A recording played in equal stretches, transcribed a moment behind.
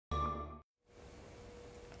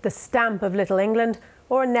the stamp of Little England,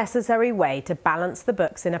 or a necessary way to balance the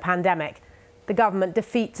books in a pandemic. The government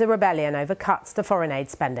defeats a rebellion over cuts to foreign aid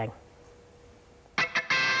spending.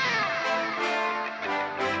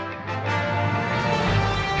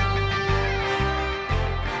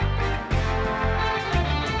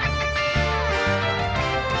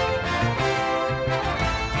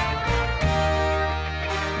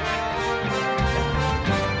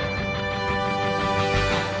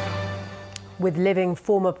 With living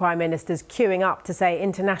former Prime Ministers queuing up to say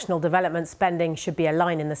international development spending should be a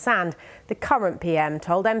line in the sand, the current PM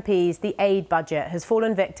told MPs the aid budget has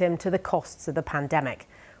fallen victim to the costs of the pandemic.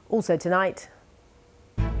 Also tonight,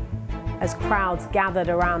 as crowds gathered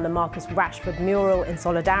around the Marcus Rashford mural in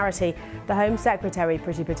solidarity, the Home Secretary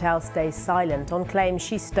Priti Patel stays silent on claims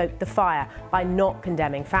she stoked the fire by not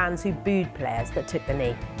condemning fans who booed players that took the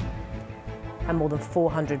knee. And more than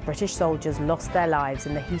 400 British soldiers lost their lives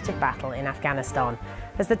in the heat of battle in Afghanistan.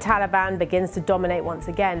 As the Taliban begins to dominate once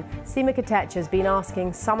again, Seema Kotecha has been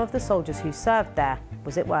asking some of the soldiers who served there,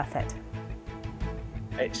 was it worth it?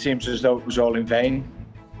 It seems as though it was all in vain.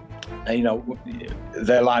 You know,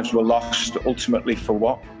 their lives were lost ultimately for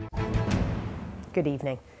what? Good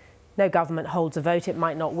evening. No government holds a vote it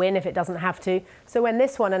might not win if it doesn't have to. So when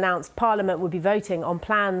this one announced Parliament would be voting on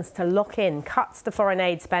plans to lock in cuts to foreign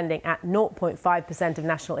aid spending at 0.5% of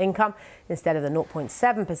national income instead of the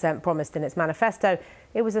 0.7% promised in its manifesto,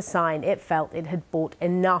 it was a sign it felt it had brought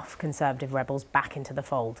enough Conservative rebels back into the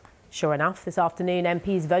fold. Sure enough, this afternoon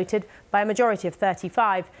MPs voted by a majority of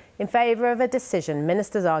 35 in favour of a decision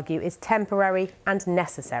ministers argue is temporary and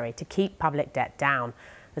necessary to keep public debt down.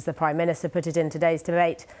 As the Prime Minister put it in today's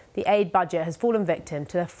debate, the aid budget has fallen victim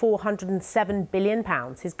to the £407 billion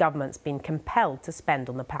his government's been compelled to spend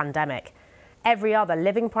on the pandemic. Every other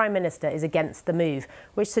living Prime Minister is against the move,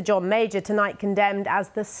 which Sir John Major tonight condemned as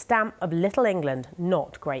the stamp of Little England,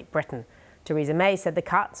 not Great Britain. Theresa May said the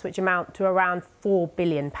cuts, which amount to around £4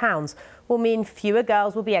 billion, will mean fewer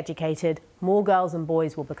girls will be educated, more girls and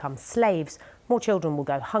boys will become slaves, more children will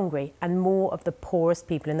go hungry, and more of the poorest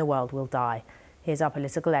people in the world will die. Here's our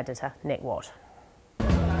political editor, Nick Watt. A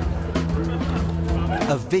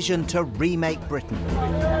vision to remake Britain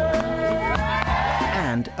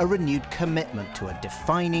and a renewed commitment to a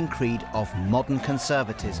defining creed of modern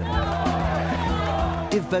conservatism,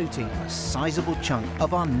 devoting a sizable chunk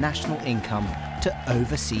of our national income to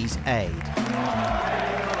overseas aid.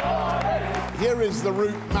 Here is the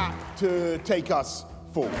route map to take us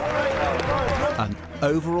forward. An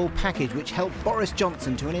overall package which helped Boris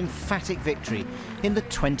Johnson to an emphatic victory in the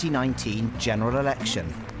 2019 general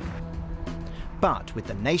election. But with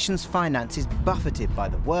the nation's finances buffeted by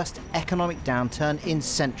the worst economic downturn in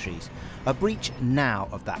centuries, a breach now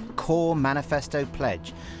of that core manifesto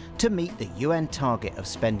pledge to meet the UN target of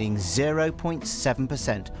spending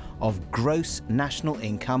 0.7% of gross national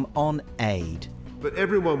income on aid. But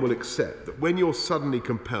everyone will accept that when you're suddenly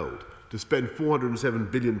compelled to spend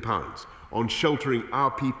 £407 billion on sheltering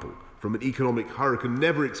our people from an economic hurricane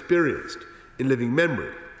never experienced in living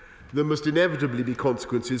memory, there must inevitably be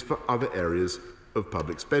consequences for other areas of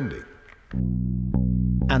public spending.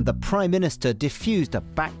 And the Prime Minister diffused a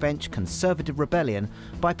backbench Conservative rebellion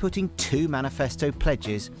by putting two manifesto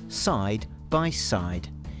pledges side by side.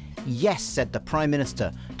 Yes, said the Prime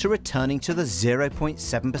Minister, to returning to the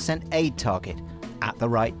 0.7% aid target at the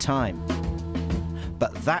right time.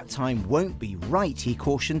 But that time won't be right, he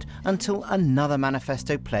cautioned, until another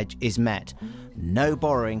manifesto pledge is met. No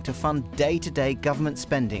borrowing to fund day-to-day government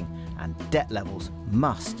spending, and debt levels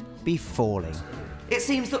must be falling. It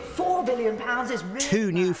seems that £4 billion is really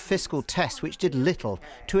two new fiscal tests which did little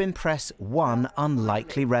to impress one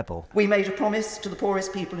unlikely rebel. We made a promise to the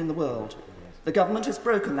poorest people in the world. The government has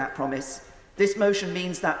broken that promise. This motion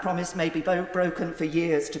means that promise may be broken for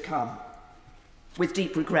years to come. With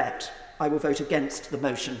deep regret, I will vote against the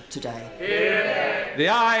motion today. Yeah. The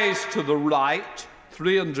ayes to the right,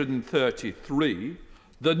 333.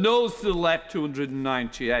 The noes to the left,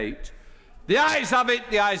 298. The ayes have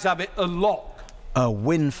it, a lock. A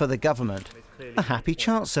win for the government. A happy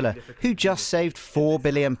Chancellor who just saved £4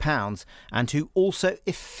 billion and who also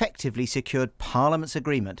effectively secured Parliament's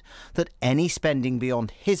agreement that any spending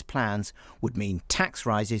beyond his plans would mean tax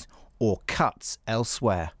rises or cuts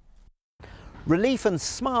elsewhere. Relief and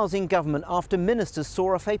smiles in government after ministers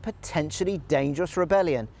saw off a potentially dangerous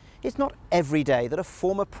rebellion. It's not every day that a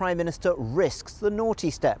former Prime Minister risks the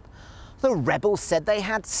naughty step. The rebels said they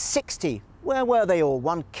had 60. Where were they all?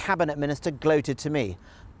 One cabinet minister gloated to me.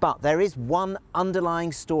 But there is one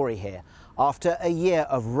underlying story here. After a year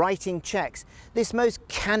of writing cheques, this most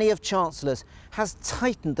canny of chancellors has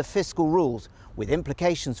tightened the fiscal rules with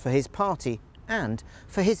implications for his party and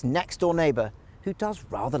for his next-door neighbour, who does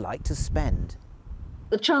rather like to spend.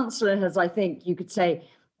 The Chancellor has, I think you could say,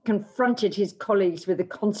 confronted his colleagues with the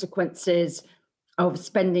consequences of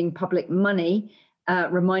spending public money,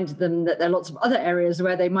 reminded them that there are lots of other areas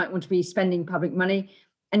where they might want to be spending public money,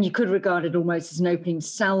 and you could regard it almost as an opening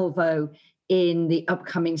salvo in the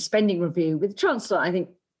upcoming spending review. With the Chancellor, I think,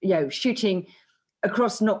 shooting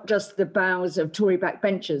across not just the bows of Tory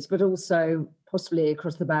backbenchers, but also possibly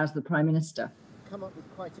across the bows of the Prime Minister.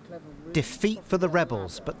 Defeat for the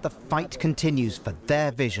rebels, but the fight continues for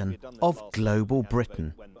their vision of global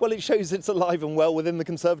Britain. Well, it shows it's alive and well within the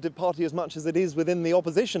Conservative Party as much as it is within the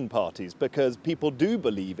opposition parties, because people do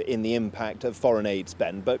believe in the impact of foreign aid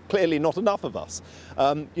spend, but clearly not enough of us.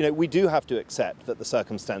 We do have to accept that the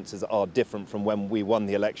circumstances are different from when we won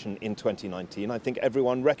the election in 2019. I think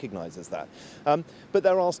everyone recognises that. But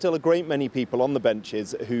there are still a great many people on the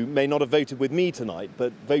benches who may not have voted with me tonight,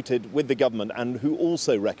 but voted with the government, and who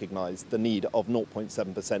also recognise the need of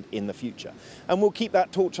 0.7% in the future. And we'll keep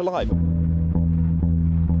that torch alive.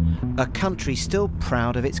 A country still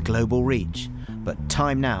proud of its global reach, but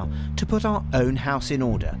time now to put our own house in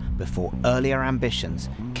order before earlier ambitions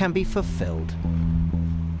can be fulfilled.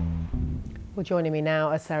 Well, joining me now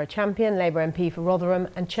are Sarah Champion, Labour MP for Rotherham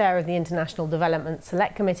and Chair of the International Development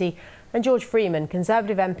Select Committee, and George Freeman,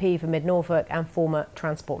 Conservative MP for Mid-Norfolk and former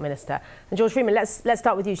Transport Minister. And George Freeman, let's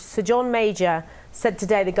start with you. Sir John Major said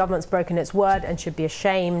today the government's broken its word and should be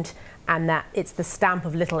ashamed, and that it's the stamp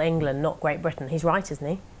of Little England, not Great Britain. He's right, isn't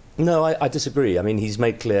he? No, I disagree. I mean, he's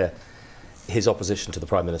made clear his opposition to the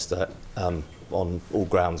Prime Minister on all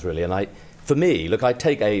grounds, really. And for me, look, I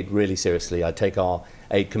take aid really seriously. I take our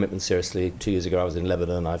aid commitment seriously. 2 years ago, I was in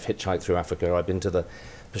Lebanon. I've hitchhiked through Africa. I've been to the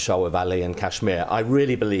Peshawar Valley and Kashmir. I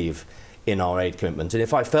really believe in our aid commitment. And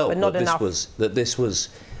if I felt that this was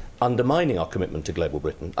undermining our commitment to global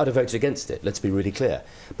Britain, I'd have voted against it. Let's be really clear.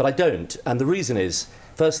 But I don't. And the reason is,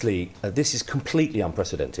 firstly, this is completely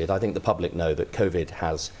unprecedented. I think the public know that COVID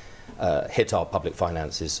has hit our public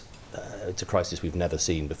finances. It's a crisis we've never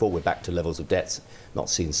seen before. We're back to levels of debts not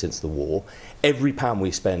seen since the war. Every pound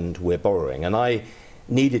we spend, we're borrowing. And I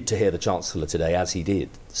needed to hear the Chancellor today, as he did,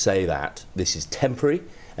 say that this is temporary.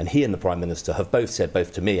 And he and the Prime Minister have both said,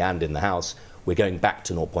 both to me and in the House, we're going back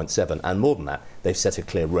to 0.7. And more than that, they've set a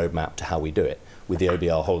clear roadmap to how we do it, with the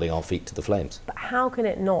OBR holding our feet to the flames. But how can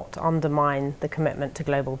it not undermine the commitment to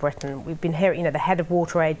global Britain? We've been hearing, the head of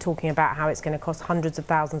WaterAid talking about how it's going to cost hundreds of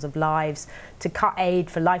thousands of lives. To cut aid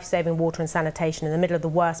for life-saving water and sanitation in the middle of the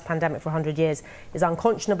worst pandemic for 100 years is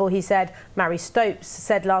unconscionable, he said. Mary Stopes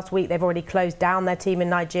said last week they've already closed down their team in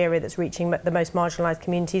Nigeria that's reaching the most marginalised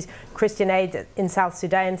communities. Christian Aid in South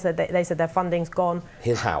Sudan said they said their funding's gone.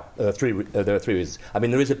 Here's how. There are three reasons. I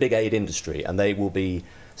mean, there is a big aid industry, and they will be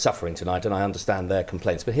suffering tonight, and I understand their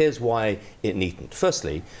complaints. But here's why it needn't.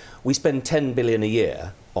 Firstly, we spend 10 billion a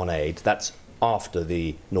year on aid. That's after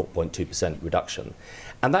the 0.2% reduction.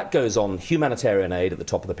 And that goes on humanitarian aid at the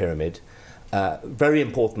top of the pyramid, very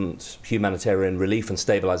important humanitarian relief and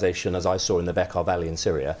stabilisation, as I saw in the Bekaa Valley in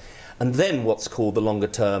Syria, and then what's called the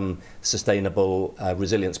longer-term sustainable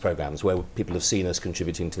resilience programmes, where people have seen us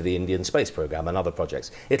contributing to the Indian space programme and other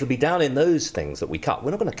projects. It'll be down in those things that we cut.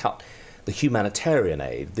 We're not going to cut the humanitarian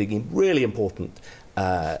aid, the really important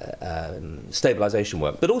stabilisation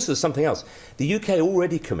work. But also something else. The UK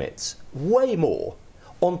already commits way more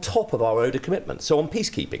on top of our ODA commitment. So on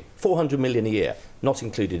peacekeeping, 400 million a year, not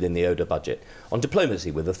included in the ODA budget. On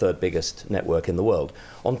diplomacy, we're the third biggest network in the world.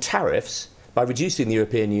 On tariffs, by reducing the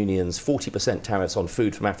European Union's 40% tariffs on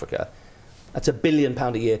food from Africa, that's £1 billion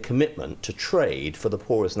a year commitment to trade for the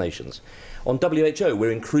poorest nations. On WHO,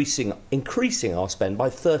 we're increasing our spend by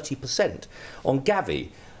 30%. On Gavi,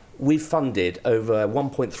 we've funded over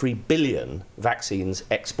 1.3 billion vaccines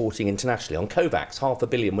exporting internationally. On COVAX,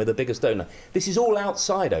 £500 million, we're the biggest donor. This is all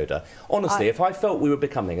outside ODA. Honestly, if I felt we were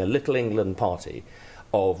becoming a Little England party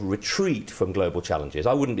of retreat from global challenges,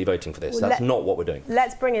 I wouldn't be voting for this. That's not what we're doing.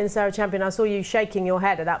 Let's bring in Sarah Champion. I saw you shaking your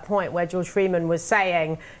head at that point where George Freeman was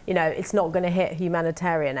saying, it's not going to hit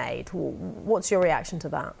humanitarian aid. What's your reaction to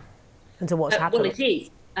that and to what's happening? Well, it is.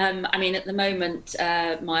 I mean, at the moment,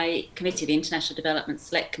 my committee, the International Development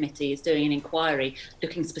Select Committee, is doing an inquiry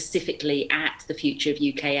looking specifically at the future of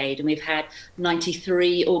UK aid. And we've had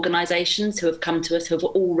 93 organisations who have come to us who have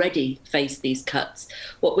already faced these cuts.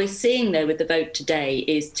 What we're seeing, though, with the vote today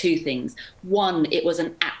is two things. One, it was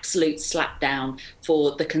an absolute slapdown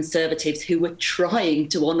for the Conservatives who were trying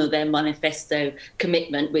to honour their manifesto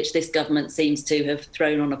commitment, which this government seems to have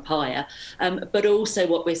thrown on a pyre. But also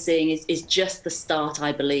what we're seeing is just the start,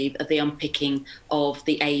 I believe, of the unpicking of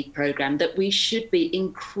the aid programme that we should be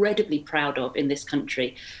incredibly proud of in this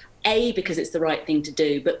country. A, because it's the right thing to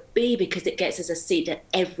do, but B, because it gets us a seat at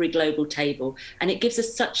every global table. And it gives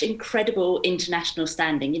us such incredible international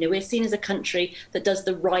standing. You know, we're seen as a country that does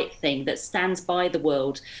the right thing, that stands by the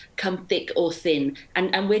world, come thick or thin.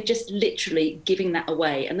 And we're just literally giving that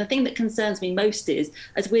away. And the thing that concerns me most is,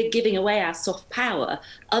 as we're giving away our soft power,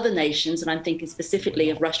 other nations, and I'm thinking specifically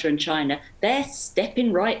of Russia and China, they're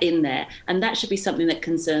stepping right in there. And that should be something that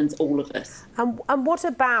concerns all of us. And what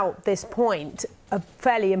about this point, a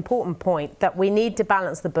fairly important point, that we need to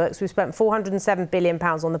balance the books? We've spent £407 billion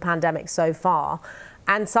on the pandemic so far,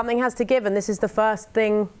 and something has to give, and this is the first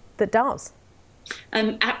thing that does.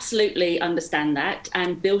 Absolutely understand that,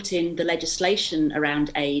 and built in the legislation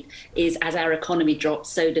around aid is, as our economy drops,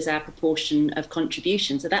 so does our proportion of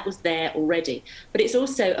contribution. So that was there already. But it's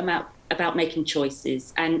also about making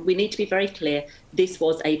choices, and we need to be very clear, this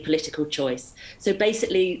was a political choice. So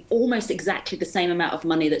basically, almost exactly the same amount of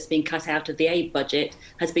money that's been cut out of the aid budget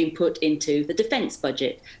has been put into the defence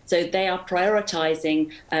budget. So they are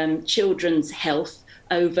prioritising children's health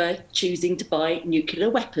over choosing to buy nuclear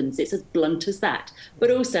weapons. It's as blunt as that.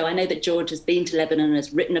 But also, I know that George has been to Lebanon and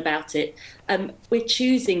has written about it. We're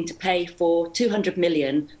choosing to pay for 200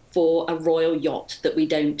 million for a royal yacht that we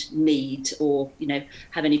don't need or, you know,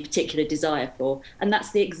 have any particular desire for. And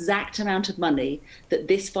that's the exact amount of money that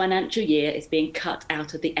this financial year is being cut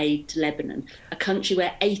out of the aid to Lebanon, a country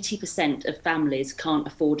where 80% of families can't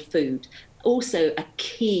afford food. Also a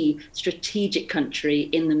key strategic country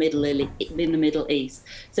in the Middle East.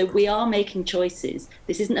 So we are making choices.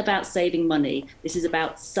 This isn't about saving money. This is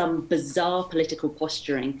about some bizarre political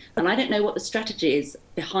posturing. And I don't know what the strategy is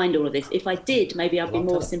behind all of this. If I did, maybe I'd be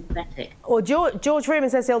more sympathetic. Or George Freeman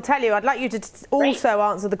says he'll tell you. I'd like you to also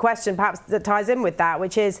answer the question perhaps that ties in with that,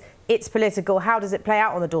 which is, it's political. How does it play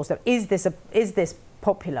out on the doorstep? Is this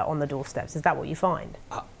popular on the doorsteps? Is that what you find?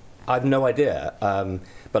 I have no idea,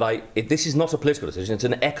 but this is not a political decision, it's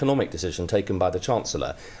an economic decision taken by the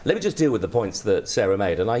Chancellor. Let me just deal with the points that Sarah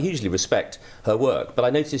made, and I hugely respect her work, but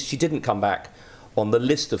I noticed she didn't come back on the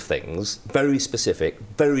list of things, very specific,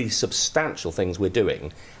 very substantial things we're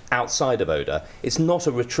doing outside of ODA. It's not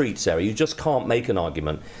a retreat, Sarah. You just can't make an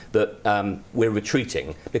argument that we're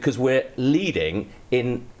retreating, because we're leading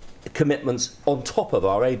in commitments on top of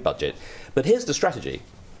our aid budget. But here's the strategy.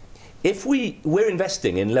 If we're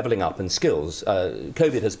investing in levelling up and skills,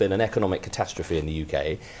 COVID has been an economic catastrophe in the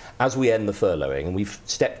UK. As we end the furloughing, and we've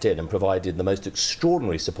stepped in and provided the most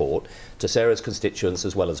extraordinary support to Sarah's constituents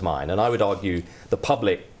as well as mine, and I would argue the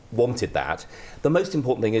public wanted that. The most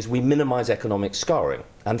important thing is we minimise economic scarring.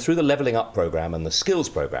 And through the levelling up programme and the skills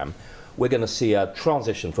programme, we're going to see a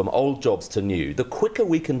transition from old jobs to new. The quicker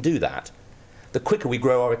we can do that, the quicker we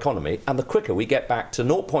grow our economy, and the quicker we get back to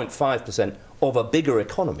 0.5% of a bigger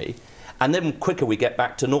economy, and then quicker we get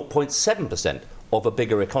back to 0.7% of a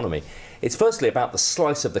bigger economy. It's firstly about the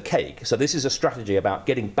slice of the cake. So this is a strategy about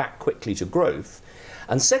getting back quickly to growth.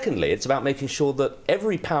 And secondly, it's about making sure that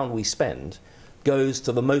every pound we spend goes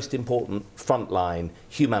to the most important frontline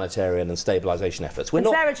humanitarian and stabilisation efforts.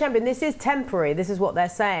 Sarah Champion, this is temporary. This is what they're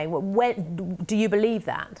saying. Do you believe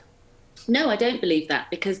that? No, I don't believe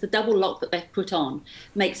that, because the double lock that they've put on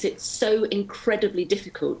makes it so incredibly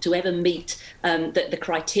difficult to ever meet the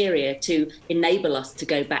criteria to enable us to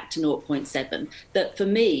go back to 0.7, that for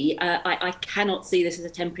me, I cannot see this as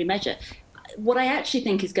a temporary measure. What I actually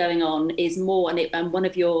think is going on is more, and one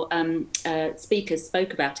of your speakers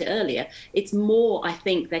spoke about it earlier, it's more, I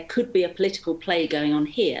think there could be a political play going on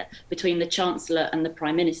here between the Chancellor and the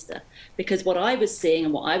Prime Minister. Because what I was seeing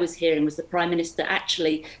and what I was hearing was the Prime Minister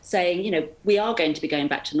actually saying, you know, we are going to be going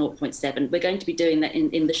back to 0.7. We're going to be doing that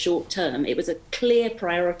in the short term. It was a clear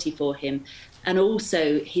priority for him. And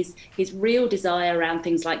also his real desire around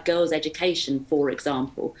things like girls' education, for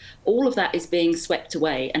example, all of that is being swept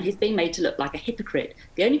away, and he's being made to look like a hypocrite.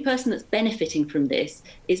 The only person that's benefiting from this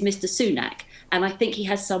is Mr. Sunak. And I think he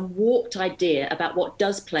has some warped idea about what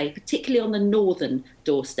does play, particularly on the northern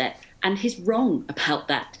doorstep. And he's wrong about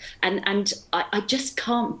that. And I just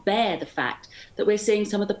can't bear the fact that we're seeing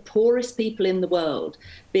some of the poorest people in the world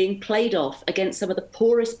being played off against some of the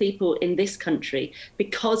poorest people in this country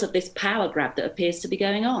because of this power grab that appears to be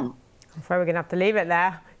going on. I'm afraid we're going to have to leave it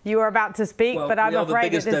there. You were about to speak, but I'm afraid... we are the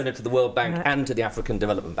biggest donor to the World Bank and to the African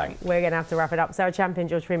Development Bank. We're going to have to wrap it up. Sarah Champion,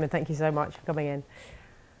 George Freeman, thank you so much for coming in.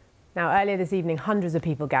 Now, earlier this evening, hundreds of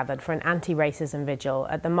people gathered for an anti-racism vigil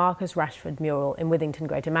at the Marcus Rashford mural in Withington,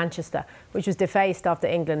 Greater Manchester, which was defaced after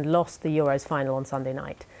England lost the Euros final on Sunday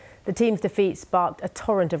night. The team's defeat sparked a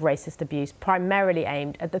torrent of racist abuse, primarily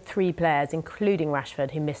aimed at the three players, including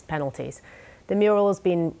Rashford, who missed penalties. The mural has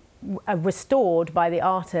been restored by the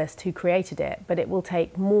artist who created it, but it will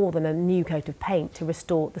take more than a new coat of paint to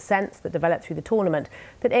restore the sense that developed through the tournament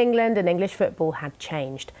that England and English football had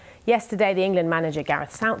changed. Yesterday, the England manager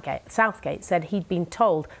Gareth Southgate said he'd been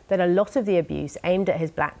told that a lot of the abuse aimed at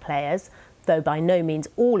his black players, though by no means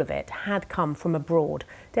all of it, had come from abroad.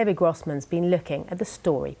 David Grossman's been looking at the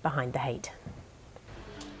story behind the hate.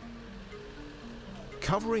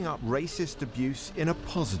 Covering up racist abuse in a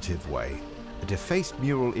positive way. A defaced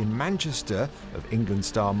mural in Manchester of England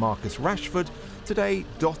star Marcus Rashford, today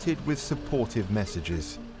dotted with supportive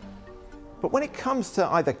messages. But when it comes to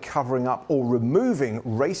either covering up or removing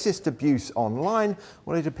racist abuse online,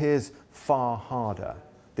 well, it appears far harder.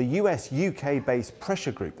 The US-UK-based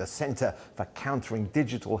pressure group, the Centre for Countering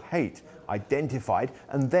Digital Hate, identified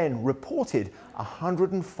and then reported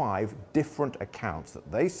 105 different accounts that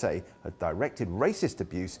they say had directed racist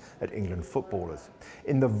abuse at England footballers.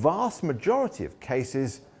 In the vast majority of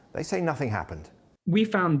cases, they say nothing happened. We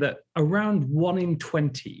found that around 1 in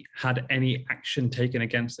 20 had any action taken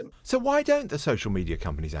against them. So why don't the social media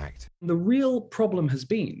companies act? The real problem has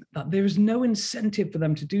been that there is no incentive for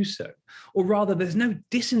them to do so, or rather there's no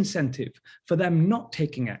disincentive for them not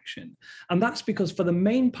taking action. And that's because for the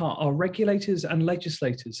main part, our regulators and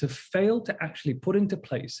legislators have failed to actually put into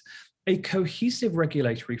place a cohesive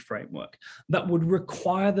regulatory framework that would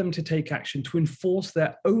require them to take action to enforce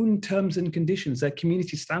their own terms and conditions, their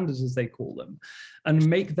community standards as they call them, and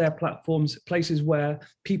make their platforms places where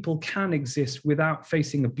people can exist without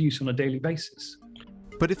facing abuse on a daily basis.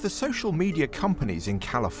 But if the social media companies in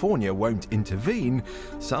California won't intervene,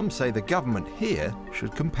 some say the government here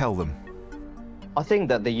should compel them. I think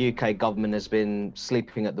that the UK government has been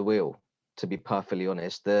sleeping at the wheel, to be perfectly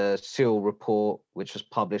honest. The Sewell report, which was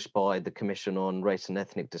published by the Commission on Race and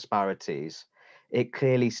Ethnic Disparities, it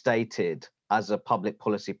clearly stated as a public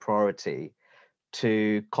policy priority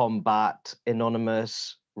to combat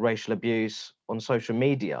anonymous racial abuse on social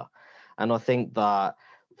media. And I think that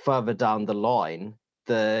further down the line,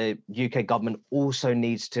 the UK government also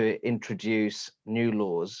needs to introduce new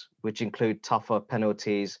laws, which include tougher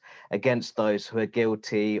penalties against those who are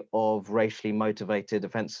guilty of racially motivated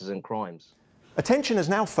offences and crimes. Attention is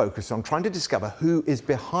now focused on trying to discover who is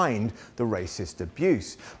behind the racist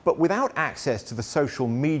abuse. But without access to the social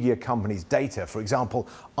media companies' data, for example,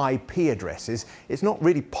 IP addresses, it's not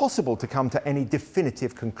really possible to come to any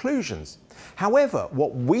definitive conclusions. However,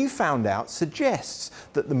 what we found out suggests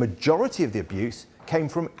that the majority of the abuse came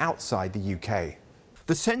from outside the UK.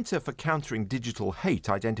 The Centre for Countering Digital Hate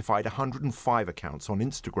identified 105 accounts on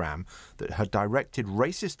Instagram that had directed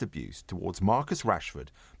racist abuse towards Marcus Rashford,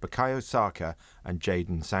 Bukayo Saka and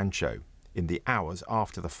Jadon Sancho in the hours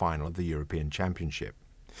after the final of the European Championship.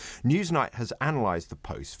 Newsnight has analysed the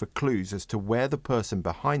posts for clues as to where the person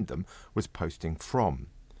behind them was posting from.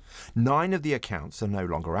 9 of the accounts are no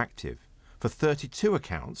longer active. For 32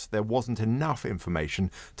 accounts, there wasn't enough information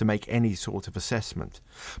to make any sort of assessment.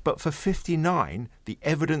 But for 59, the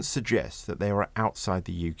evidence suggests that they are outside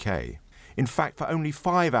the UK. In fact, for only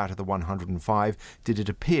 5 out of the 105 did it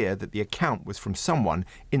appear that the account was from someone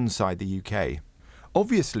inside the UK.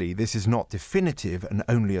 Obviously, this is not definitive and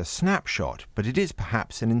only a snapshot, but it is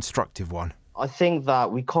perhaps an instructive one. I think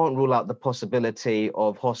that we can't rule out the possibility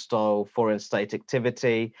of hostile foreign state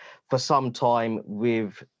activity. For some time,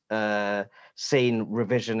 we've seen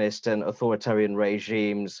revisionist and authoritarian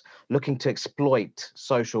regimes looking to exploit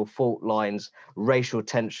social fault lines, racial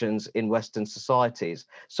tensions in Western societies.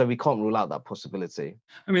 So we can't rule out that possibility.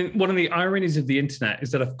 I mean, one of the ironies of the internet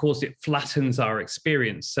is that, of course, it flattens our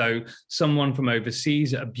experience. So someone from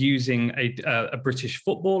overseas abusing a British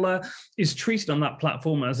footballer is treated on that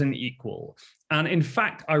platform as an equal. And in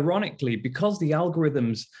fact, ironically, because the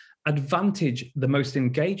algorithms advantage the most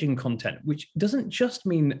engaging content, which doesn't just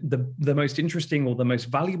mean the most interesting or the most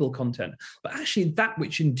valuable content, but actually that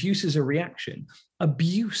which induces a reaction.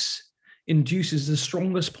 Abuse induces the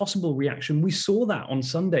strongest possible reaction. We saw that on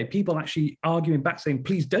Sunday, people actually arguing back saying,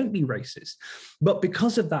 please don't be racist. But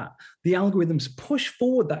because of that, the algorithms push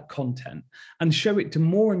forward that content and show it to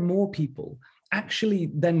more and more people,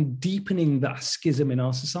 actually then deepening that schism in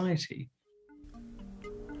our society.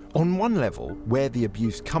 On one level, where the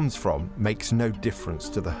abuse comes from makes no difference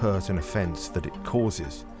to the hurt and offence that it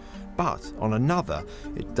causes. But on another,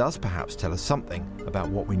 it does perhaps tell us something about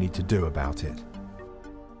what we need to do about it.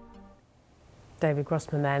 David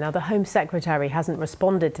Grossman there. Now, the Home Secretary hasn't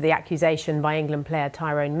responded to the accusation by England player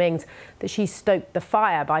Tyrone Mings that she stoked the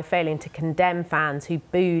fire by failing to condemn fans who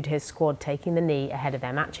booed his squad taking the knee ahead of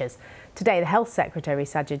their matches. Today, the Health Secretary,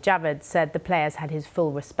 Sajid Javid, said the players had his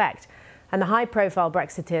full respect And the high-profile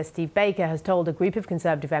Brexiteer Steve Baker has told a group of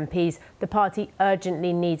Conservative MPs the party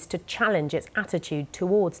urgently needs to challenge its attitude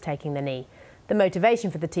towards taking the knee. The motivation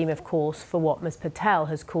for the team, of course, for what Ms Patel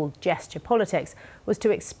has called gesture politics, was to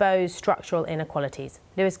expose structural inequalities.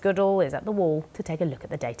 Lewis Goodall is at the wall to take a look at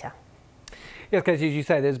the data. Yes, Katie, as you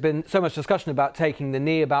say, there's been so much discussion about taking the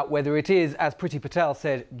knee, about whether it is, as Priti Patel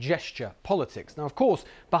said, gesture politics. Now, of course,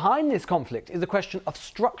 behind this conflict is a question of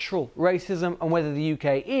structural racism and whether the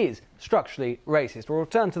UK is structurally racist. We'll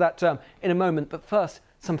return to that term in a moment, but first,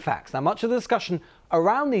 some facts. Now, much of the discussion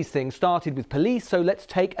around these things started with police, so let's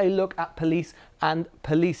take a look at police and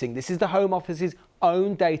policing. This is the Home Office's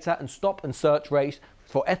own data and stop and search rate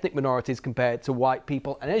for ethnic minorities compared to white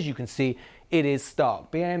people, and as you can see, it is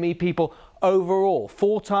stark. BAME people overall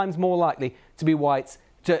 4 times more likely to be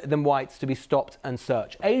than whites to be stopped and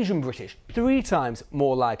searched. Asian British 3 times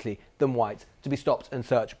more likely than whites to be stopped and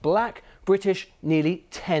searched. Black British nearly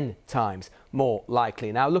 10 times more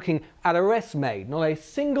likely. Now, looking at arrests made, not a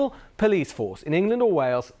single police force in England or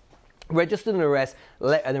Wales registered an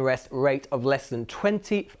arrest rate of less than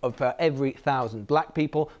 20 for every 1,000 black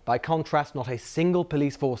people. By contrast, not a single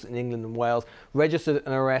police force in England and Wales registered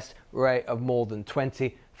an arrest rate of more than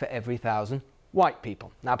 20 for every 1,000 white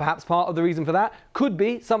people. Now, perhaps part of the reason for that could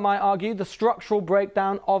be, some might argue, the structural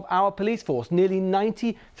breakdown of our police force. Nearly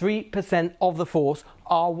 93% of the force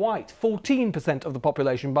are white. 14% of the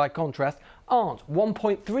population, by contrast, aren't.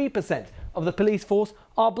 1.3% of the police force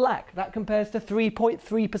are black. That compares to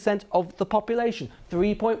 3.3% of the population.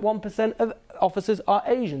 3.1% of officers are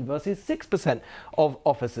Asian versus 6% of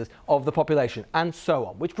officers of the population, and so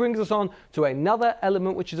on. Which brings us on to another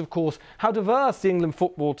element, which is, of course, how diverse the England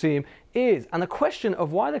football team is, and the question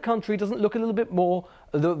of why the country doesn't look a little bit more,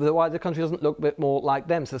 why the country doesn't look a bit more like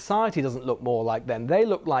them. Society doesn't look more like them. They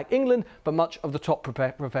look like England, but much of the top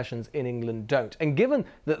professions in England don't. And given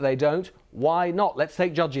that they don't, why not? Let's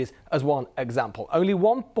take judges as one example. Only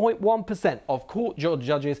 1.1% of court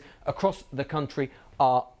judges across the country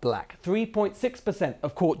are black. 3.6%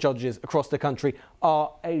 of court judges across the country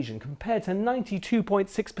are Asian, compared to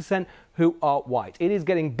 92.6% who are white. It is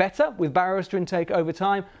getting better with barrister intake over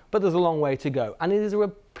time, but there's a long way to go. And it is a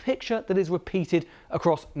picture that is repeated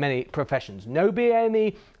across many professions. No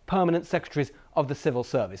BAME permanent secretaries of the civil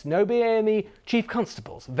service. No BAME chief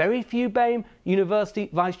constables. Very few BAME university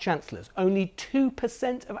vice-chancellors. Only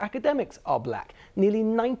 2% of academics are black. Nearly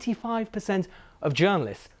 95% of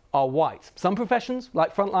journalists are white. Some professions,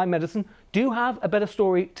 like frontline medicine, do have a better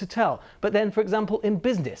story to tell. But then, for example, in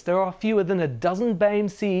business, there are fewer than a dozen BAME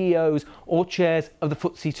CEOs or chairs of the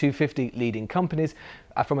FTSE 250 leading companies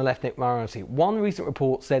from an ethnic minority. One recent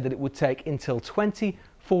report said that it would take until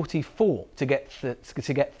 2044 to get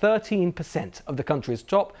 13% of the country's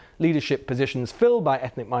top leadership positions filled by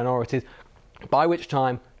ethnic minorities, by which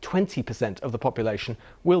time 20% of the population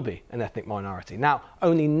will be an ethnic minority. Now,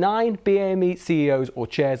 only 9 BAME CEOs or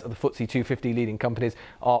chairs of the FTSE 250 leading companies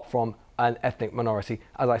are from an ethnic minority.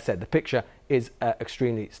 As I said, the picture is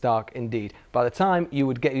extremely stark indeed. By the time you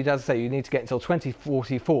need to get until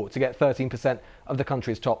 2044 to get 13% of the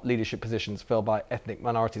country's top leadership positions filled by ethnic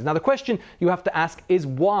minorities. Now, the question you have to ask is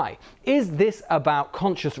why? Is this about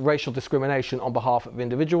conscious racial discrimination on behalf of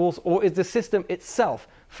individuals, or is the system itself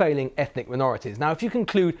failing ethnic minorities? Now, if you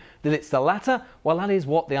conclude that it's the latter, well, that is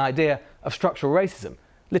what the idea of structural racism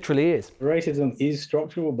literally is. Racism is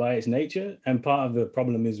structural by its nature, and part of the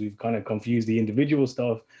problem is we've kind of confused the individual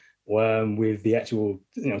stuff with the actual,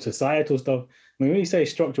 societal stuff. I mean, when you say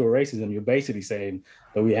structural racism, you're basically saying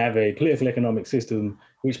that we have a political economic system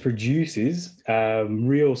which produces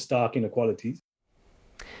real stark inequalities.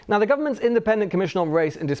 Now, the government's Independent Commission on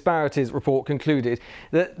Race and Disparities report concluded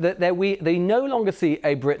that they no longer see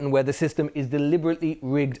a Britain where the system is deliberately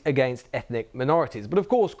rigged against ethnic minorities. But of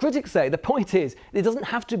course, critics say the point is it doesn't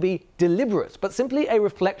have to be deliberate, but simply a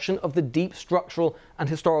reflection of the deep structural and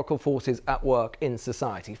historical forces at work in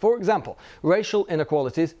society. For example, racial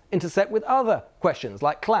inequalities intersect with other questions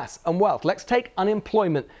like class and wealth. Let's take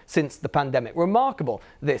unemployment since the pandemic. Remarkable,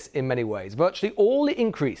 this in many ways. Virtually all the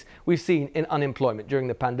increase we've seen in unemployment during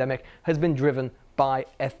the pandemic has been driven by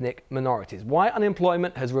ethnic minorities. Why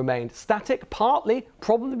unemployment has remained static, partly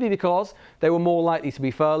probably because they were more likely to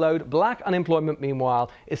be furloughed. Black unemployment,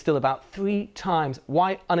 meanwhile, is still about 3 times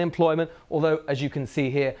white unemployment, although, as you can see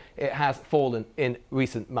here, it has fallen in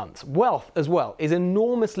recent months. Wealth, as well, is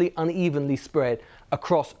enormously unevenly spread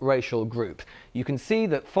across racial groups. You can see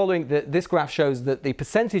that following this graph shows that the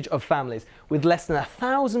percentage of families with less than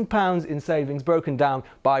 £1,000 in savings broken down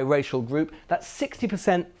by racial group, that's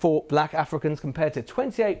 60% for black Africans compared to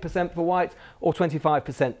 28% for whites or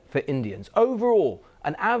 25% for Indians. Overall,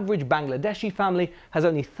 an average Bangladeshi family has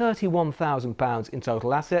only £31,000 in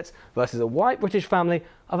total assets versus a white British family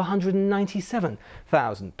of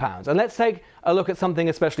 £197,000. And let's take a look at something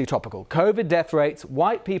especially topical. COVID death rates,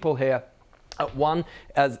 white people here at 1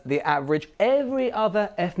 as the average. Every other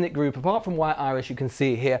ethnic group, apart from white Irish, you can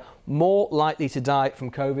see here, more likely to die from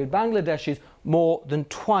COVID. Bangladeshis, more than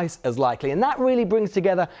twice as likely. And that really brings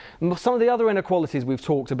together some of the other inequalities we've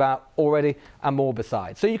talked about already and more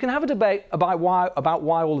besides. So you can have a debate about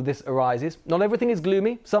why all of this arises. Not everything is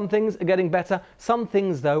gloomy. Some things are getting better. Some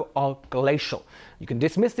things, though, are glacial. You can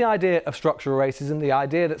dismiss the idea of structural racism, the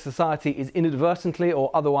idea that society is inadvertently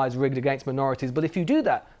or otherwise rigged against minorities. But if you do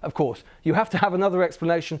that, of course, you have to have another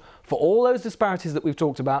explanation for all those disparities that we've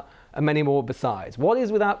talked about and many more besides. What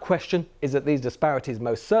is without question is that these disparities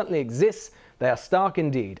most certainly exist. They are stark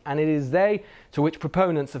indeed, and it is they to which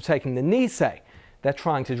proponents of taking the knee say they're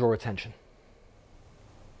trying to draw attention.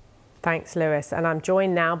 Thanks, Lewis. And I'm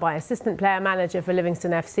joined now by assistant player manager for Livingston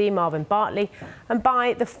FC, Marvin Bartley, and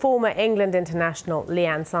by the former England international,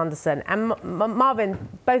 Leanne Sanderson. And Marvin,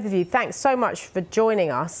 both of you, thanks so much for joining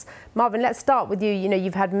us. Marvin, let's start with you. You know,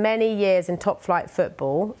 you've had many years in top flight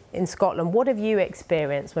football in Scotland. What have you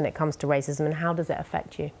experienced when it comes to racism, and how does it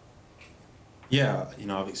affect you? Yeah, you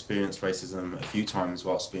know, I've experienced racism a few times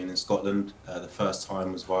whilst being in Scotland. The first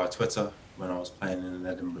time was via Twitter when I was playing in an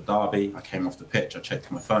Edinburgh derby. I came off the pitch, I checked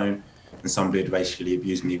my phone, and somebody had racially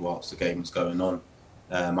abused me whilst the game was going on.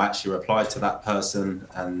 I actually replied to that person,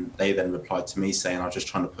 and they then replied to me saying, "I'm just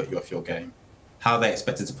trying to put you off your game." How they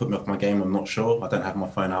expected to put me off my game, I'm not sure. I don't have my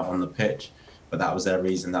phone out on the pitch, but that was their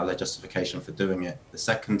reason, that was their justification for doing it. The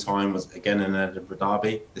second time was again in an Edinburgh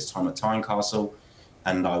derby, this time at Tynecastle.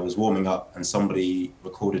 And I was warming up and somebody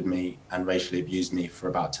recorded me and racially abused me for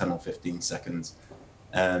about 10 or 15 seconds.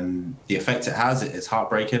 The effect it has, it's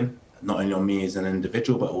heartbreaking, not only on me as an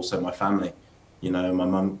individual, but also my family. You know, my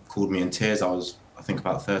mum called me in tears. I was, I think,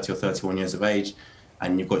 about 30 or 31 years of age.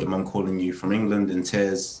 And you've got your mum calling you from England in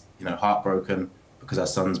tears, you know, heartbroken because her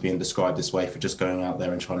son's being described this way for just going out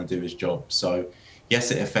there and trying to do his job. So yes,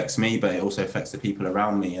 it affects me, but it also affects the people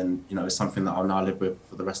around me. And, you know, it's something that I'll now live with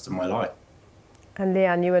for the rest of my life. And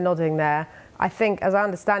Leanne, you were nodding there. I think, as I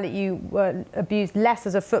understand it, you were abused less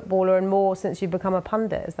as a footballer and more since you've become a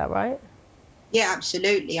pundit. Is that right? Yeah,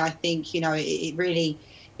 absolutely. I think, you know, it really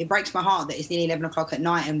breaks my heart that it's nearly 11 o'clock at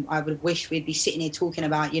night and I would wish we'd be sitting here talking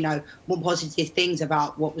about, you know, more positive things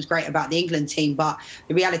about what was great about the England team. But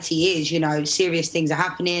the reality is, you know, serious things are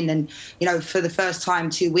happening. And, you know, for the first time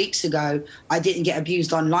 2 weeks ago, I didn't get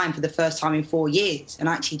abused online for the first time in 4 years. And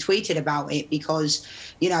I actually tweeted about it because,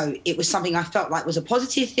 you know, it was something I felt like was a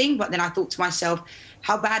positive thing. But then I thought to myself,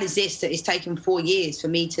 how bad is this that it's taken 4 years for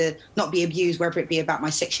me to not be abused, whether it be about my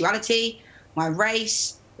sexuality, my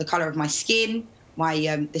race, the colour of my skin, my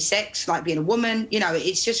the sex, like being a woman. You know,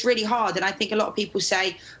 it's just really hard. And I think a lot of people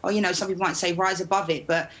say, oh, you know, some people might say rise above it.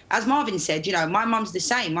 But as Marvin said, you know, my mum's the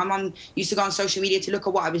same. My mum used to go on social media to look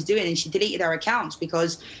at what I was doing and she deleted her accounts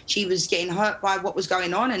because she was getting hurt by what was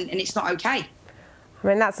going on and it's not okay. I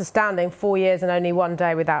mean, that's astounding, 4 years and only 1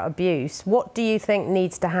 day without abuse. What do you think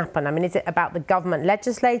needs to happen? I mean, is it about the government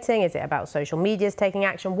legislating? Is it about social media's taking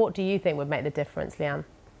action? What do you think would make the difference, Leanne?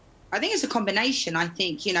 I think it's a combination. I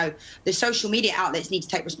think, you know, the social media outlets need to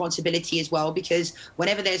take responsibility as well, because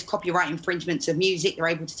whenever there's copyright infringements of music, they're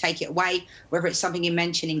able to take it away. Whether it's something you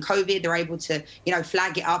mentioned in COVID, they're able to, you know,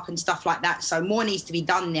 flag it up and stuff like that. So more needs to be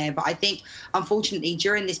done there. But I think, unfortunately,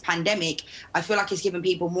 during this pandemic, I feel like it's given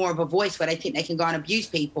people more of a voice where they think they can go and abuse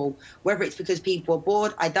people. Whether it's because people are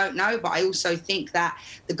bored, I don't know. But I also think that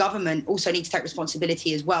the government also needs to take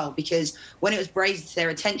responsibility as well, because when it was raised to their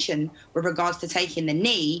attention with regards to taking the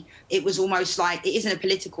knee, it was almost like it isn't a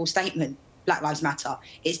political statement, Black Lives Matter.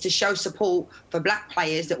 It's to show support for black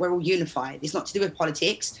players that we're all unified. It's not to do with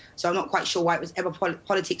politics. So I'm not quite sure why it was ever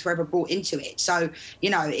politics were ever brought into it. So, you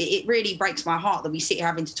know, it really breaks my heart that we sit here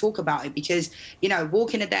having to talk about it because, you know,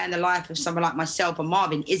 walking a day in the life of someone like myself and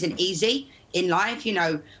Marvin isn't easy in life. You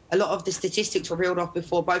know, a lot of the statistics were reeled off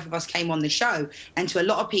before both of us came on the show. And to a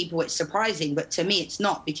lot of people, it's surprising. But to me, it's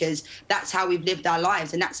not, because that's how we've lived our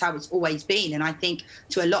lives and that's how it's always been. And I think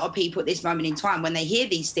to a lot of people at this moment in time, when they hear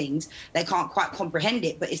these things, they can't quite comprehend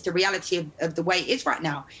it. But it's the reality of the way it is right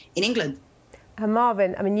now in England. And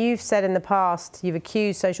Marvin, I mean, you've said in the past, you've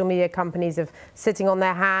accused social media companies of sitting on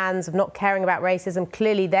their hands, of not caring about racism.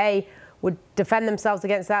 Clearly, they would defend themselves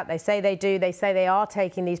against that. They say they do. They say they are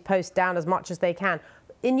taking these posts down as much as they can.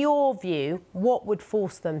 In your view, what would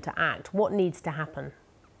force them to act? What needs to happen?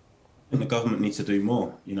 I think the government needs to do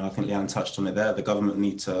more. I think Leanne touched on it there. The government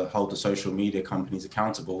needs to hold the social media companies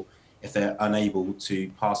accountable if they're unable to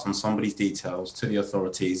pass on somebody's details to the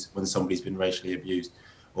authorities when somebody's been racially abused,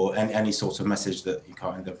 or any sort of message that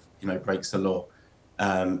kind of, breaks the law.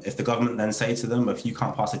 If the government then say to them, if you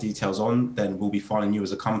can't pass the details on, then we'll be fining you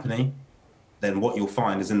as a company, then what you'll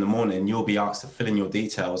find is in the morning, you'll be asked to fill in your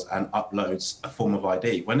details and upload a form of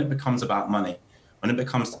ID. When it becomes about money, when it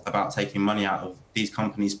becomes about taking money out of these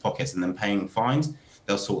companies' pockets and then paying fines,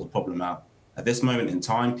 they'll sort the problem out. At this moment in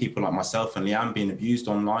time, people like myself and Leanne being abused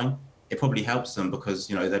online, it probably helps them because,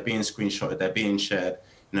 they're being screenshotted, they're being shared.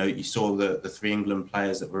 You saw the 3 England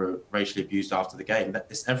players that were racially abused after the game.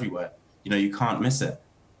 It's everywhere. You can't miss it.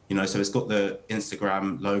 So it's got the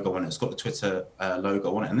Instagram logo on it, it's got the Twitter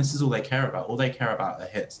logo on it, and this is all they care about. All they care about are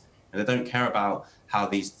hits. And they don't care about how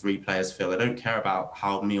these 3 players feel. They don't care about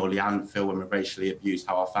how me or Leanne feel when we're racially abused,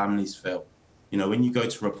 how our families feel. When you go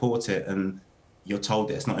to report it and you're told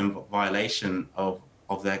that it's not in violation of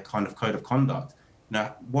their kind of code of conduct,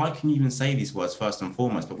 why can you even say these words first and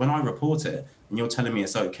foremost? But when I report it and you're telling me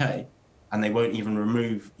it's okay, and they won't even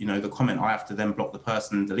remove, the comment, I have to then block the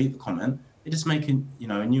person and delete the comment, they just make a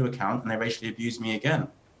new account and they racially abuse me again.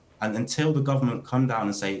 And until the government come down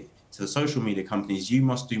and say to the social media companies, you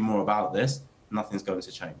must do more about this, nothing's going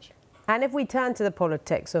to change. And if we turn to the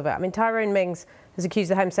politics of it, Tyrone Mings has accused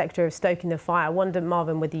the Home Secretary of stoking the fire. I wonder,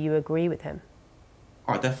 Marvin, whether you agree with him.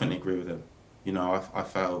 I definitely agree with him. I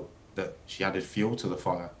felt that she added fuel to the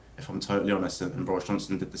fire, if I'm totally honest, and Boris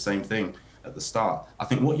Johnson did the same thing at the start. I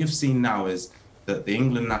think what you've seen now is that the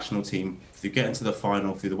England national team, through getting to the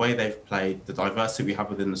final, through the way they've played, the diversity we have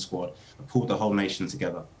within the squad, have pulled the whole nation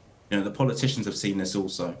together. The politicians have seen this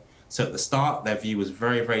also. So at the start, their view was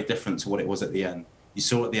very, very different to what it was at the end. You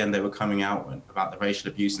saw at the end they were coming out about the racial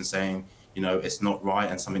abuse and saying, it's not right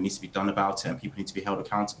and something needs to be done about it and people need to be held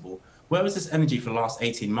accountable. Where was this energy for the last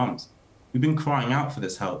 18 months? We've been crying out for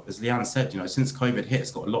this help. As Leanne said, since COVID hit,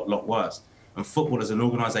 it's got a lot worse. And football as an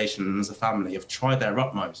organisation and as a family have tried their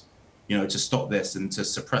utmost, to stop this and to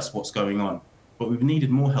suppress what's going on. But we've needed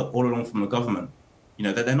more help all along from the government.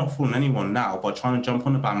 That they're not fooling anyone now by trying to jump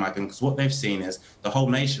on the bandwagon, because what they've seen is the whole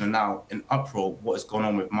nation are now in uproar what has gone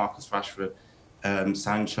on with Marcus Rashford,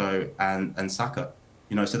 Sancho and Saka.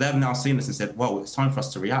 So they've now seen this and said, well, it's time for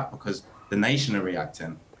us to react because the nation are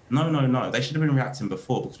reacting. No. They should have been reacting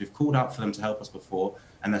before because we've called out for them to help us before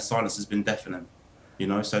and their silence has been deafening.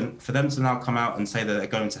 So for them to now come out and say that they're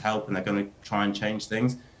going to help and they're going to try and change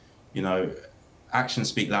things, actions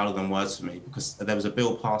speak louder than words for me, because there was a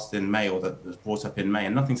bill passed in May, or that was brought up in May,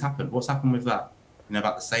 and nothing's happened. What's happened with that?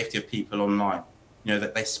 About the safety of people online.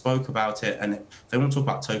 That they spoke about it, and they want to talk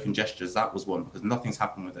about token gestures. That was one, because nothing's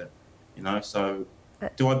happened with it. So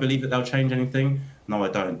do I believe that they'll change anything? No, I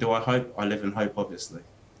don't. Do I hope? I live in hope, obviously.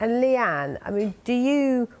 And Leanne, do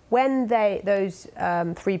you, when those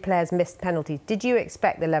 3 players missed penalties, did you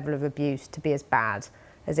expect the level of abuse to be as bad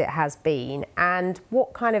as it has been? And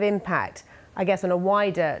what kind of impact, I guess, on a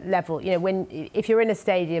wider level, if you're in a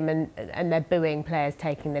stadium and they're booing players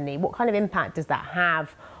taking the knee, what kind of impact does that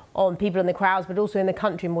have on people in the crowds, but also in the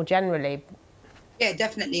country more generally? Yeah,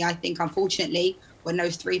 definitely. I think, unfortunately, when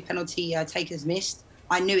those 3 penalty takers missed,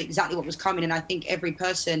 I knew exactly what was coming, and I think every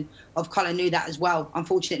person of colour knew that as well,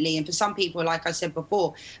 unfortunately. And for some people, like I said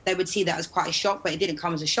before, they would see that as quite a shock, but it didn't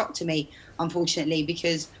come as a shock to me, unfortunately,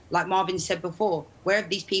 because like Marvin said before, where have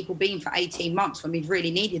these people been for 18 months when we've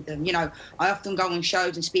really needed them? I often go on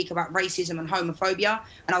shows and speak about racism and homophobia,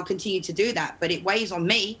 and I'll continue to do that, but it weighs on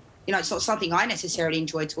me. It's not something I necessarily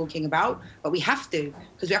enjoy talking about, but we have to,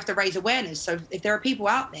 because we have to raise awareness. So if there are people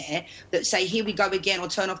out there that say, here we go again, or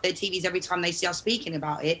turn off their TVs every time they see us speaking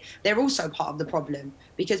about it, they're also part of the problem.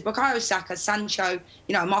 Because Bukayo Saka, Sancho,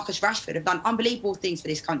 Marcus Rashford have done unbelievable things for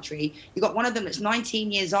this country. You've got one of them that's 19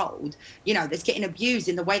 years old, that's getting abused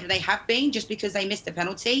in the way that they have been just because they missed a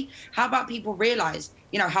penalty. How about people realise,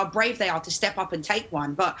 how brave they are to step up and take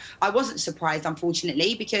one? But I wasn't surprised,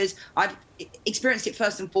 unfortunately, because I've experienced it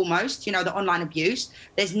first and foremost, the online abuse.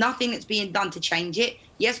 There's nothing that's being done to change it.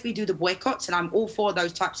 Yes, we do the boycotts, and I'm all for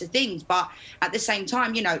those types of things. But at the same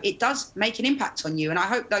time, it does make an impact on you. And I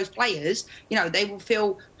hope those players, they will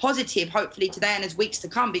feel positive, hopefully, today and as weeks to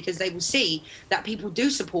come, because they will see that people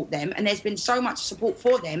do support them. And there's been so much support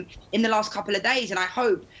for them in the last couple of days. And I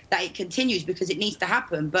hope that it continues, because it needs to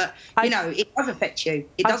happen. But, it does affect you.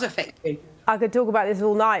 It does affect you. I could talk about this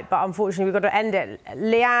all night, but unfortunately we've got to end it.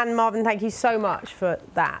 Leanne, Marvin, thank you so much for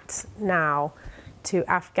that. Now, to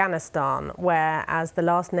Afghanistan, where, as the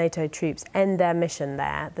last NATO troops end their mission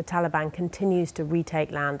there, the Taliban continues to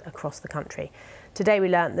retake land across the country. Today we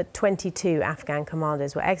learnt that 22 Afghan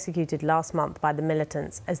commanders were executed last month by the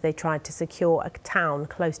militants as they tried to secure a town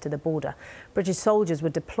close to the border. British soldiers were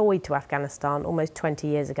deployed to Afghanistan almost 20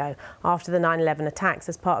 years ago after the 9/11 attacks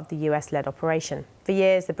as part of the US-led operation. For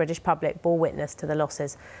years, the British public bore witness to the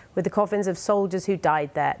losses, with the coffins of soldiers who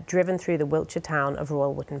died there driven through the Wiltshire town of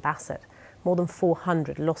Royal Wootton Bassett. More than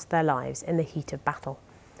 400 lost their lives in the heat of battle.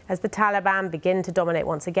 As the Taliban begin to dominate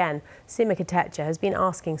once again, Seema Kotecha has been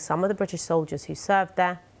asking some of the British soldiers who served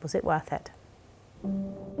there, was it worth it?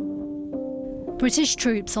 British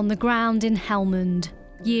troops on the ground in Helmand.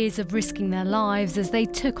 Years of risking their lives as they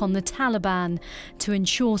took on the Taliban to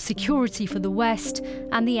ensure security for the West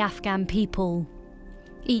and the Afghan people.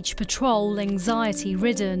 Each patrol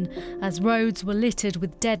anxiety-ridden as roads were littered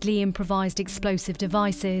with deadly improvised explosive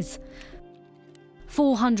devices.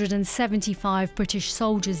 475 British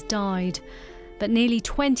soldiers died, but nearly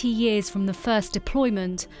 20 years from the first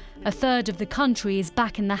deployment, a third of the country is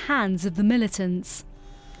back in the hands of the militants.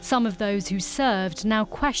 Some of those who served now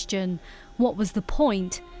question what was the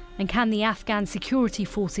point, and can the Afghan security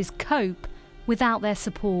forces cope without their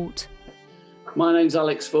support? My name's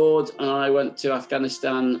Alex Ford and I went to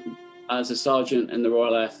Afghanistan as a sergeant in the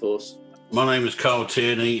Royal Air Force. My name is Carl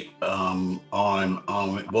Tierney.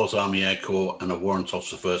 Was Army Air Corps and a warrant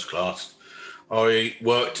officer first class. I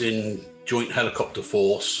worked in Joint Helicopter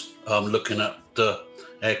Force looking at the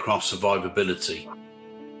aircraft survivability.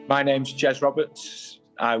 My name's Jez Roberts.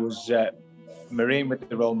 I was a Marine with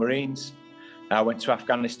the Royal Marines. I went to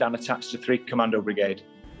Afghanistan attached to 3 Commando Brigade.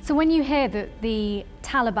 So when you hear that the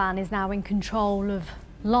Taliban is now in control of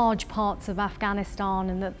large parts of Afghanistan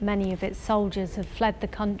and that many of its soldiers have fled the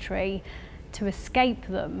country to escape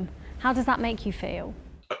them, how does that make you feel?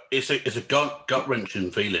 It's a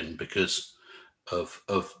gut-wrenching feeling because of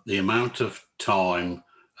the amount of time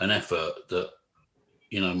and effort that,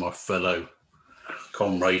 you know, my fellow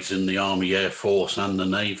comrades in the Army, Air Force and the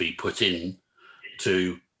Navy put in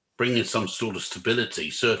to bring in some sort of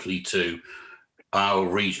stability, certainly to our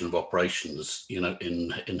region of operations, you know,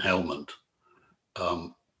 in Helmand.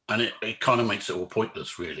 And it kind of makes it all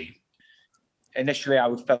pointless, really. Initially,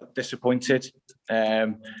 I felt disappointed,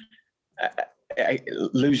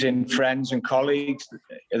 losing friends and colleagues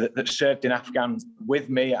that served in Afghan with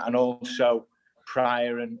me, and also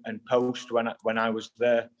prior and post when I was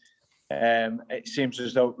there. It seems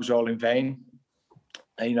as though it was all in vain.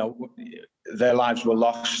 You know, their lives were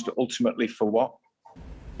lost ultimately for what?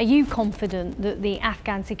 Are you confident that the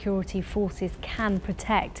Afghan security forces can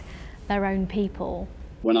protect their own people?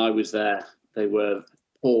 When I was there, they were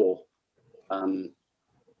poor.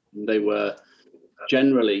 They were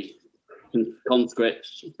generally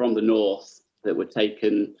conscripts from the north that were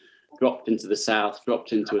taken, dropped into the south,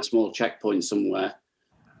 dropped into a small checkpoint somewhere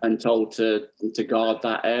and told to guard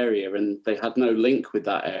that area, and they had no link with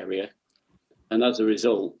that area. And as a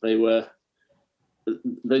result, they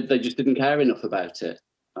just didn't care enough about it.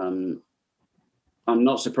 I'm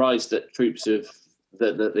not surprised that troops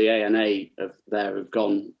that the ANA have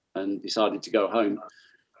gone and decided to go home,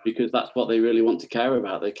 because that's what they really want to care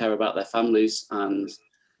about. They care about their families, and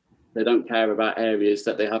they don't care about areas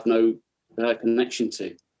that they have no connection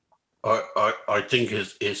to. I think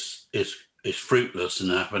it's fruitless in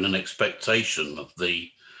having an expectation of the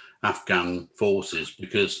Afghan forces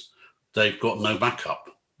because they've got no backup.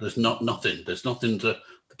 There's nothing. There's nothing to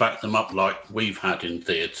back them up like we've had in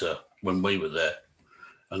theatre when we were there.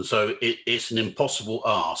 And so it's an impossible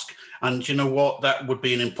ask. And you know what? That would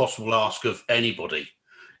be an impossible ask of anybody.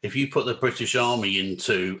 If you put the British Army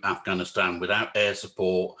into Afghanistan without air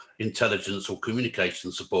support, intelligence or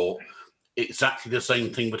communication support, exactly the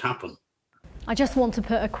same thing would happen. I just want to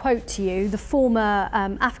put a quote to you. The former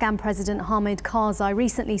Afghan President Hamid Karzai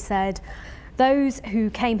recently said, "Those who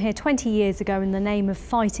came here 20 years ago in the name of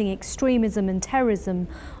fighting extremism and terrorism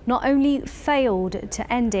not only failed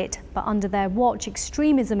to end it, but under their watch,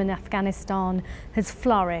 extremism in Afghanistan has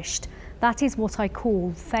flourished. That is what I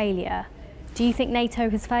call failure." Do you think NATO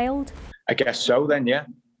has failed? I guess so then, yeah.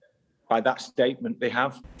 By that statement, they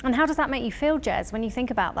have. And how does that make you feel, Jez, when you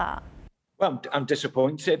think about that? Well, I'm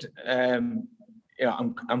disappointed. You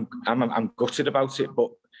know, I'm gutted about it,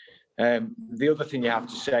 but the other thing you have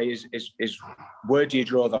to say is where do you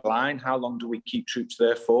draw the line? How long do we keep troops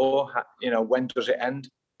there for? You know, when does it end?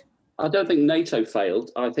 I don't think NATO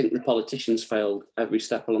failed. I think the politicians failed every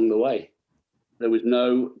step along the way. There was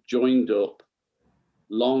no joined up,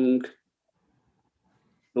 long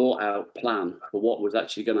thought out plan for what was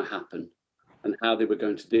actually going to happen and how they were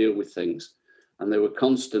going to deal with things. And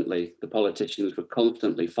the politicians were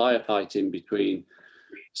constantly firefighting between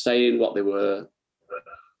saying what they were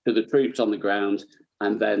to the troops on the ground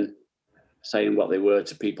and then saying what they were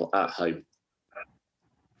to people at home.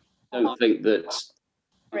 I don't think that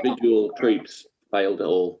individual troops failed at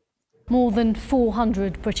all. More than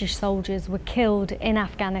 400 British soldiers were killed in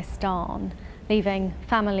Afghanistan, leaving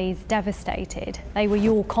families devastated. They were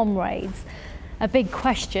your comrades. A big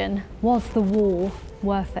question, was the war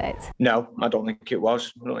worth it? No, I don't think it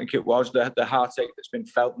was. I don't think it was. The heartache that's been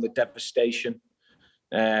felt and the devastation.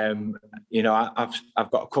 You know,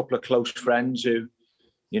 I've got a couple of close friends who,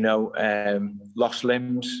 you know, lost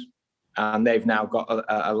limbs, and they've now got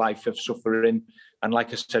a life of suffering. And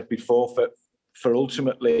like I said before, for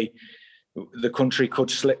ultimately, the country could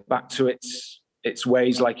slip back to its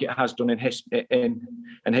ways like it has done in history,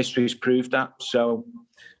 and history's proved that. So,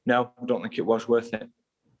 no, I don't think it was worth it.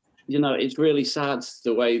 You know, it's really sad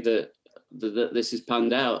the way that this is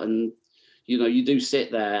panned out, and you know, you do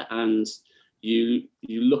sit there and you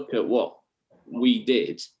look at what we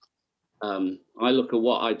did. I look at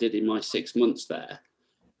what I did in my 6 months there,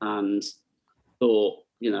 and thought,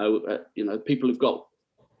 you know, people have got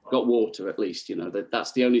water at least. You know,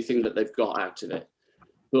 that's the only thing that they've got out of it.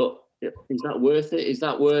 But is that worth it? Is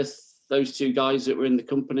that worth those two guys that were in the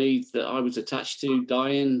company that I was attached to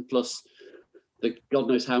dying, plus the God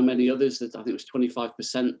knows how many others, that I think it was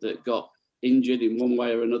 25% that got injured in one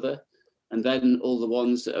way or another, and then all the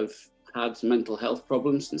ones that have had mental health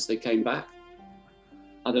problems since they came back?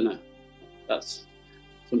 I don't know. That's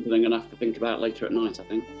something I'm going to have to think about later at night, I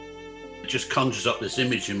think. It just conjures up this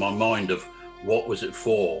image in my mind of what was it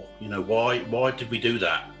for? You know, why did we do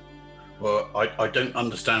that? Well, I don't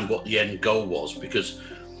understand what the end goal was, because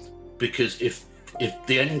if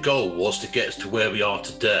the end goal was to get us to where we are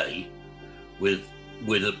today with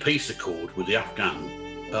a peace accord with the Afghan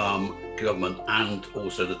government and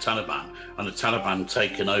also the Taliban, and the Taliban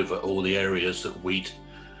taking over all the areas that we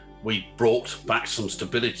brought back some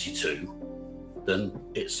stability to, then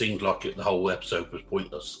it seemed like the whole episode was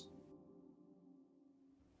pointless.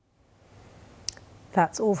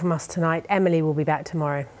 That's all from us tonight. Emily will be back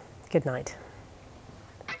tomorrow. Good night.